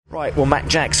Right, well, Matt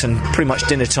Jackson, pretty much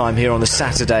dinner time here on the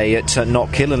Saturday at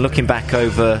Knockhill, and looking back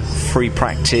over free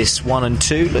practice 1 and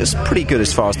 2, looks pretty good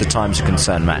as far as the times are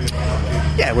concerned, Matt.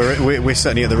 Yeah, we're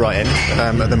certainly at the right end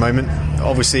at the moment.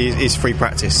 Obviously, it's free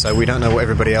practice, so we don't know what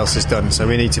everybody else has done, so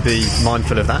we need to be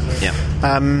mindful of that.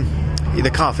 Yeah. The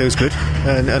car feels good,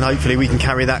 and hopefully we can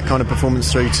carry that kind of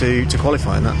performance through to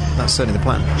qualify, and that's certainly the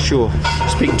plan. Sure.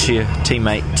 Speaking to your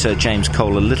teammate James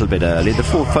Cole a little bit earlier, the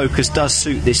Ford Focus does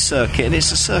suit this circuit, and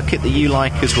it's a circuit that you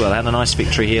like as well. Had a nice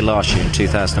victory here last year in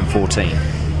 2014.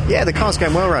 Yeah, the car's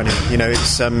going well around here. You know,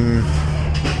 it's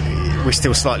we're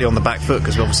still slightly on the back foot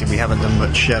because obviously we haven't done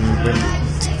much. We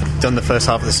haven't done the first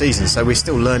half of the season, so we're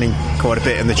still learning quite a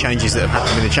bit in the changes that have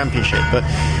happened in the championship. But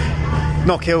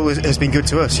Knockhill has been good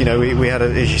to us. You know, we had,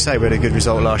 as you say, we had a good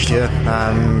result last year.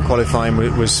 Qualifying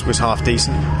was half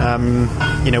decent.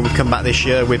 You know, we've come back this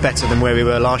year. We're better than where we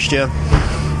were last year,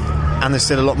 and there's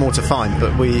still a lot more to find.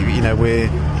 But we're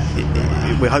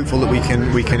hopeful that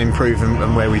we can improve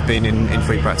and where we've been in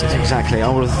free practice. Exactly. I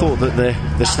would have thought that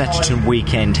the Snetterton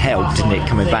weekend helped, didn't it?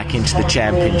 Coming back into the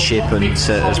championship and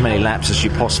as many laps as you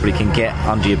possibly can get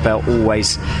under your belt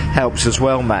always helps as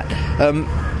well, Matt.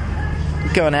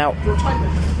 Going out,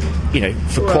 you know,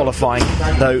 for qualifying,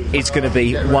 though, it's going to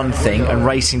be one thing, and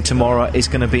racing tomorrow is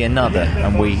going to be another.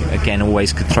 And we, again,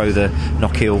 always could throw the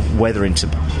Knockhill weather into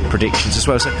predictions as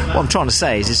well. So what I'm trying to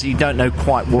say is you don't know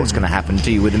quite what's going to happen,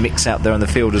 do you, with the mix out there on the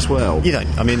field as well? You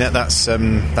don't. I mean, that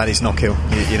is Knockhill.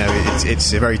 You know,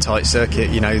 it's a very tight circuit.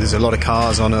 You know, there's a lot of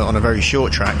cars on a very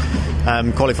short track.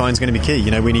 Qualifying is going to be key.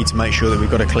 You know, we need to make sure that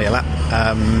we've got a clear lap,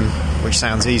 which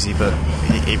sounds easy, but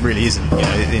it really isn't.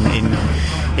 You know,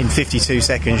 in 52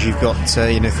 seconds you've got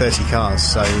 30 cars,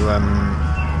 so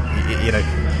you know,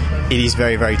 it is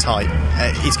very, very tight.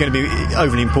 It's going to be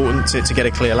overly important to get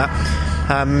a clear lap,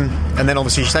 and then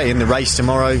obviously, you say, in the race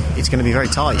tomorrow it's going to be very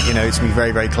tight. You know, it's going to be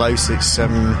very, very close. It's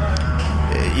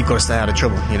you've got to stay out of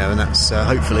trouble, you know, and that's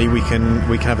hopefully we can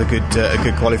have a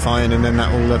good qualifying, and then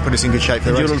that will put us in good shape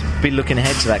for the race. You'll be looking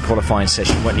ahead to that qualifying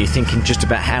session, won't you, thinking just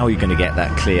about how you're going to get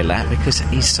that clear lap, because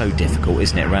it is so difficult,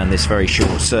 isn't it, around this very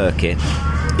short circuit?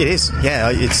 It is,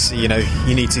 yeah. It's, you know,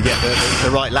 you need to get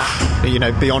the right lap, you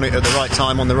know, be on it at the right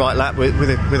time on the right lap with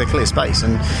a clear space,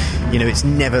 and you know, it's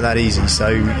never that easy. So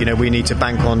you know, we need to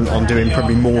bank on doing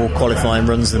probably more qualifying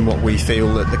runs than what we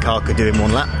feel that the car could do in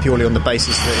one lap, purely on the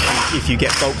basis that if you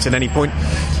get bulked at any point,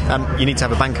 you need to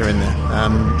have a banker in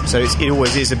there. So it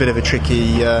always is a bit of a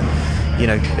tricky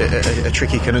a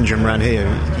tricky conundrum around here.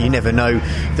 You never know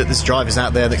that there's drivers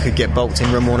out there that could get bulked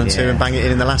in run 1 and 2 and bang it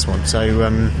in the last one. So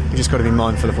you've just got to be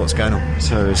mindful of what's going on.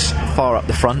 So as far up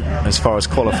the front as far as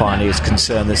qualifying is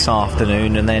concerned this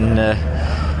afternoon, and then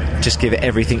just give it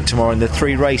everything tomorrow in the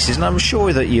 3 races. And I'm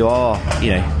sure that you are,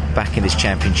 you know, back in this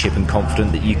championship and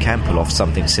confident that you can pull off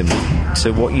something similar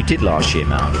to what you did last year,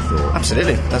 Matt.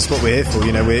 Absolutely, that's what we're here for.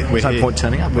 You know, we're no here, point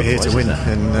turning up. We're here to win,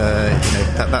 and you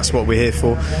know, that's what we're here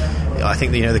for. I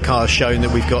think, you know, the car's shown that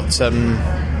we've got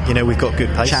we've got good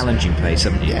pace, challenging pace,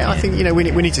 haven't you? Yeah, I think, you know, we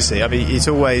need to see. I mean, it's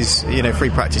always, you know, free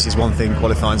practice is one thing,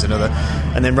 qualifying's another,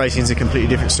 and then racing's a completely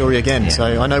different story again. Yeah.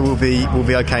 So I know we'll be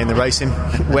okay in the racing.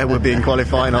 Where we'll be in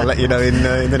qualifying, I'll let you know in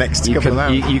the next couple of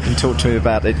hours. You can talk to me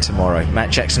about it tomorrow.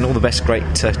 Matt Jackson, all the best.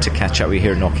 Great to catch up with you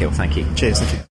here at Knockhill. Thank you. Cheers. Thank you.